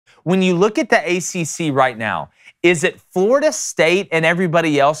when you look at the ACC right now, is it Florida State and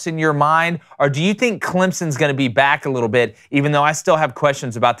everybody else in your mind, or do you think Clemson's going to be back a little bit, even though I still have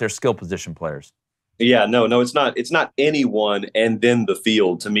questions about their skill position players? Yeah, no, it's not. It's not anyone and then the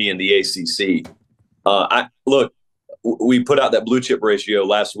field to me in the ACC. Look, we put out that blue chip ratio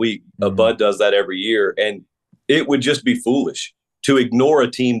last week. Bud does that every year, and it would just be foolish to ignore a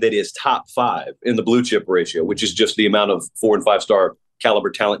team that is top 5 in the blue chip ratio, which is just the amount of 4- and 5-star caliber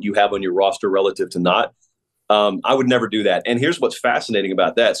talent you have on your roster relative to not. I would never do that. And here's what's fascinating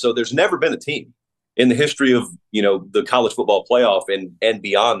about that. So there's never been a team in the history of, the college football playoff and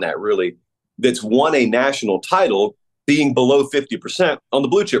beyond that, really, that's won a national title being below 50% on the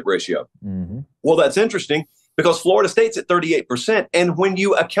blue chip ratio. Well, that's interesting because Florida State's at 38%. And when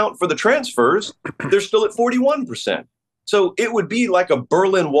you account for the transfers, they're still at 41%. So it would be like a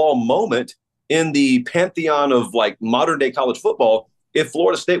Berlin Wall moment in the pantheon of like modern day college football if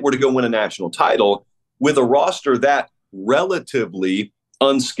Florida State were to go win a national title with a roster that relatively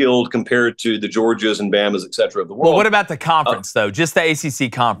unskilled compared to the Georgias and Bamas, et cetera, of the world. Well, what about the conference, though? Just the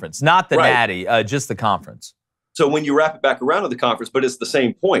ACC conference, not the Natty, just the conference. So when you wrap it back around to the conference, but it's the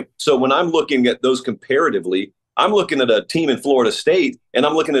same point. So when I'm looking at those comparatively, I'm looking at a team in Florida State and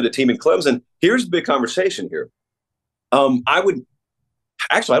I'm looking at a team in Clemson. Here's the big conversation here. I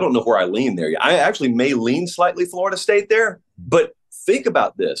don't know where I lean there. I actually may lean slightly Florida State there, but think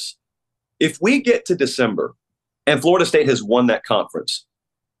about this. If we get to December and Florida State has won that conference,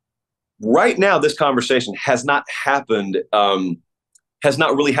 right now this conversation has not happened, has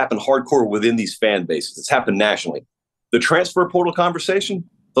not really happened hardcore within these fan bases. It's happened nationally. The transfer portal conversation,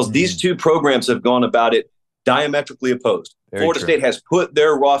 because these two programs have gone about it diametrically opposed. Florida State has put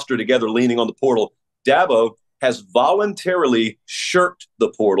their roster together leaning on the portal. Dabo has voluntarily shirked the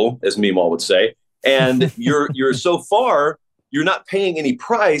portal, as Meemaw would say. And you're so far, you're not paying any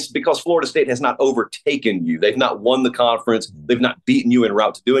price because Florida State has not overtaken you. They've not won the conference. They've not beaten you en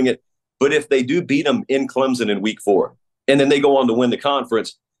route to doing it. But if they do beat them in Clemson in week 4, and then they go on to win the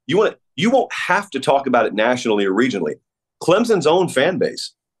conference, you won't have to talk about it nationally or regionally. Clemson's own fan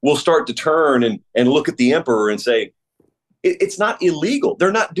base will start to turn and look at the emperor and say, it's not illegal.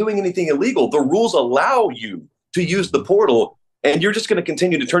 They're not doing anything illegal. The rules allow you to use the portal, and you're just going to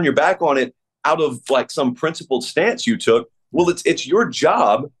continue to turn your back on it out of like some principled stance you took. Well, it's your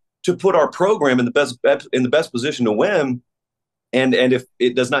job to put our program in the best position to win. And if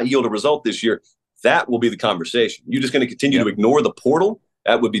it does not yield a result this year, that will be the conversation. You're just going to continue to ignore the portal?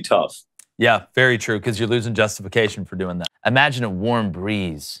 That would be tough. Yeah, very true, because you're losing justification for doing that. Imagine a warm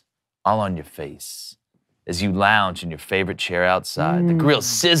breeze all on your face as you lounge in your favorite chair outside, the grill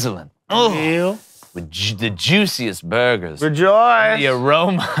sizzling. Oh, with the juiciest burgers. Rejoice. The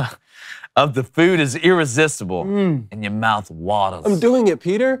aroma of the food is irresistible, and your mouth waters. I'm doing it,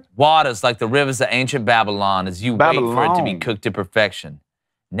 Peter. Waters like the rivers of ancient Babylon as you wait for it to be cooked to perfection.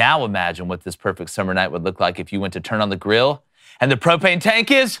 Now imagine what this perfect summer night would look like if you went to turn on the grill and the propane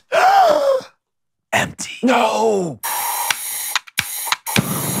tank is empty. No.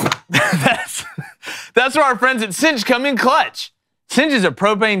 That's where our friends at Cinch come in clutch. Cinch is a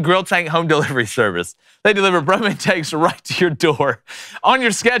propane grill tank home delivery service. They deliver propane tanks right to your door on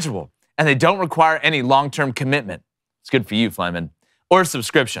your schedule, and they don't require any long-term commitment. It's good for you, Flamin'. Or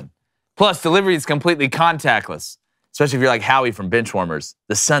subscription. Plus, delivery is completely contactless, especially if you're like Howie from Benchwarmers.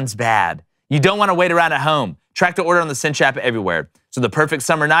 The sun's bad. You don't want to wait around at home. Track the order on the Cinch app everywhere. So the perfect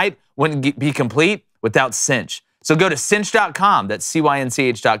summer night wouldn't be complete without Cinch. So go to cinch.com, that's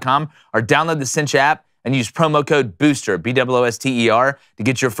CYNCH.com, or download the Cinch app and use promo code BOOSTER, BOOSTER, to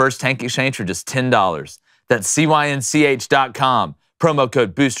get your first tank exchange for just $10. That's CYNCH.com, promo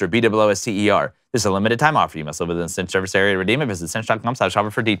code BOOSTER, BOOSTER. This is a limited time offer. You must live within the Cinch service area to redeem it. Visit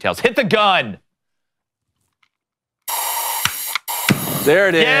cinch.com/offer for details. Hit the gun! There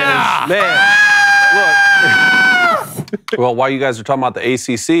it is. Yeah. Man, look. Well, while you guys are talking about the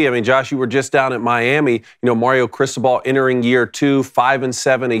ACC, I mean, Josh, you were just down at Miami. You know, Mario Cristobal entering year 2,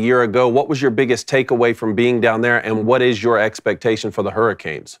 5-7 a year ago. What was your biggest takeaway from being down there, and what is your expectation for the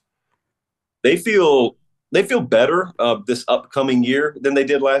Hurricanes? They feel better this upcoming year than they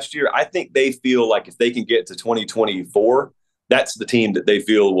did last year. I think they feel like if they can get to 2024, that's the team that they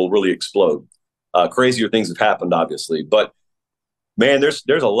feel will really explode. Crazier things have happened, obviously, but man, there's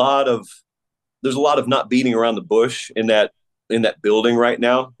a lot of not beating around the bush in that building right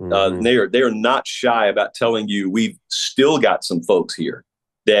now. They are not shy about telling you we've still got some folks here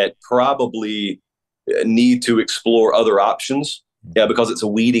that probably need to explore other options. Yeah, because it's a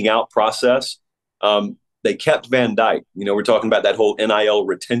weeding out process. They kept Van Dyke. You know, we're talking about that whole NIL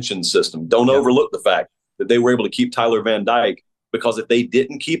retention system. Don't overlook the fact that they were able to keep Tyler Van Dyke because if they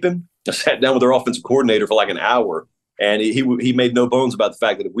didn't keep him, I sat down with their offensive coordinator for like an hour, and he made no bones about the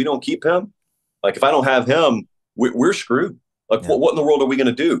fact that if we don't keep him, like if I don't have him, we're screwed. Like what in the world are we going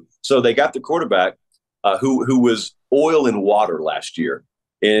to do? So they got the quarterback who was oil and water last year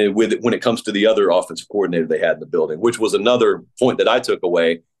when it comes to the other offensive coordinator they had in the building, which was another point that I took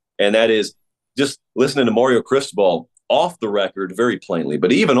away, and that is just listening to Mario Cristobal off the record very plainly,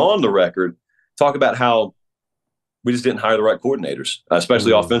 but even on the record, talk about how we just didn't hire the right coordinators,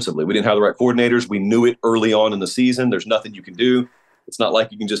 especially offensively. We didn't hire the right coordinators. We knew it early on in the season. There's nothing you can do. It's not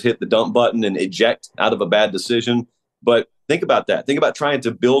like you can just hit the dump button and eject out of a bad decision. But think about that. Think about trying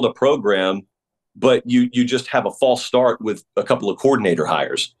to build a program, but you just have a false start with a couple of coordinator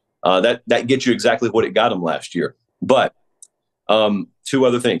hires. That gets you exactly what it got them last year. But two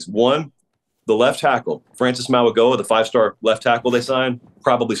other things. One, the left tackle, Francis Mauigoa, the 5-star left tackle they signed,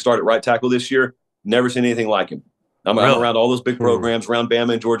 probably start at right tackle this year. Never seen anything like him. I'm around all those big programs, around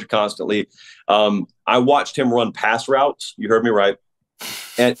Bama and Georgia constantly. I watched him run pass routes. You heard me right.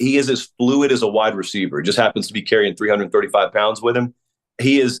 And he is as fluid as a wide receiver. Just happens to be carrying 335 pounds with him.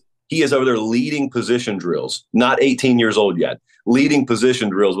 He is over there leading position drills, not 18 years old yet, leading position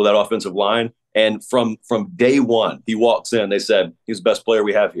drills with that offensive line. And from day one, he walks in, they said, he's the best player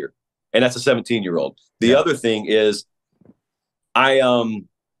we have here. And that's a 17-year-old. The other thing is, I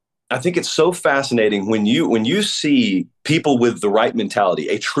think it's so fascinating when you see people with the right mentality,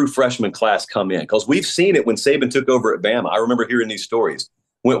 a true freshman class come in, because we've seen it when Saban took over at Bama. I remember hearing these stories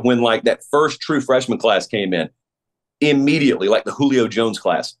when like that first true freshman class came in, immediately, like the Julio Jones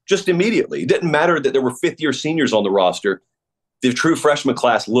class, just immediately. It didn't matter that there were fifth-year seniors on the roster. The true freshman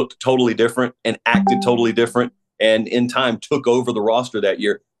class looked totally different and acted totally different, and in time took over the roster that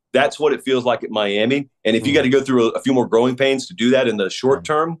year. That's what it feels like at Miami. And if you got to go through a few more growing pains to do that in the short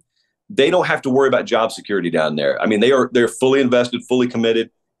term, they don't have to worry about job security down there. I mean, they're fully invested, fully committed,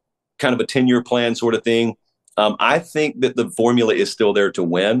 kind of a 10-year plan sort of thing. I think that the formula is still there to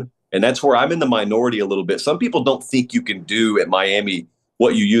win, and that's where I'm in the minority a little bit. Some people don't think you can do at Miami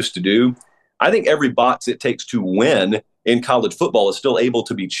what you used to do. I think every box it takes to win in college football is still able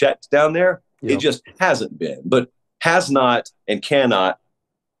to be checked down there. It just hasn't been, but has not and cannot.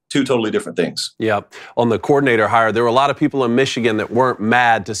 Two totally different things. Yeah. On the coordinator hire, there were a lot of people in Michigan that weren't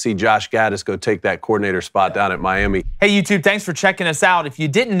mad to see Josh Gaddis go take that coordinator spot down at Miami. Hey, YouTube, thanks for checking us out. If you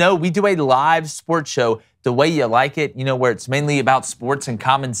didn't know, we do a live sports show the way you like it, where it's mainly about sports and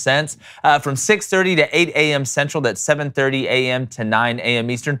common sense. From 6:30 to 8 a.m. Central, that's 7:30 a.m. to 9 a.m.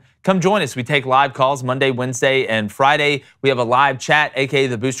 Eastern. Come join us. We take live calls Monday, Wednesday, and Friday. We have a live chat, a.k.a.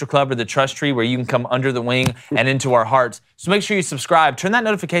 the Booster Club or the Trust Tree, where you can come under the wing and into our hearts. So make sure you subscribe, turn that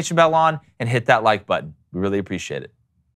notification bell on, and hit that like button. We really appreciate it.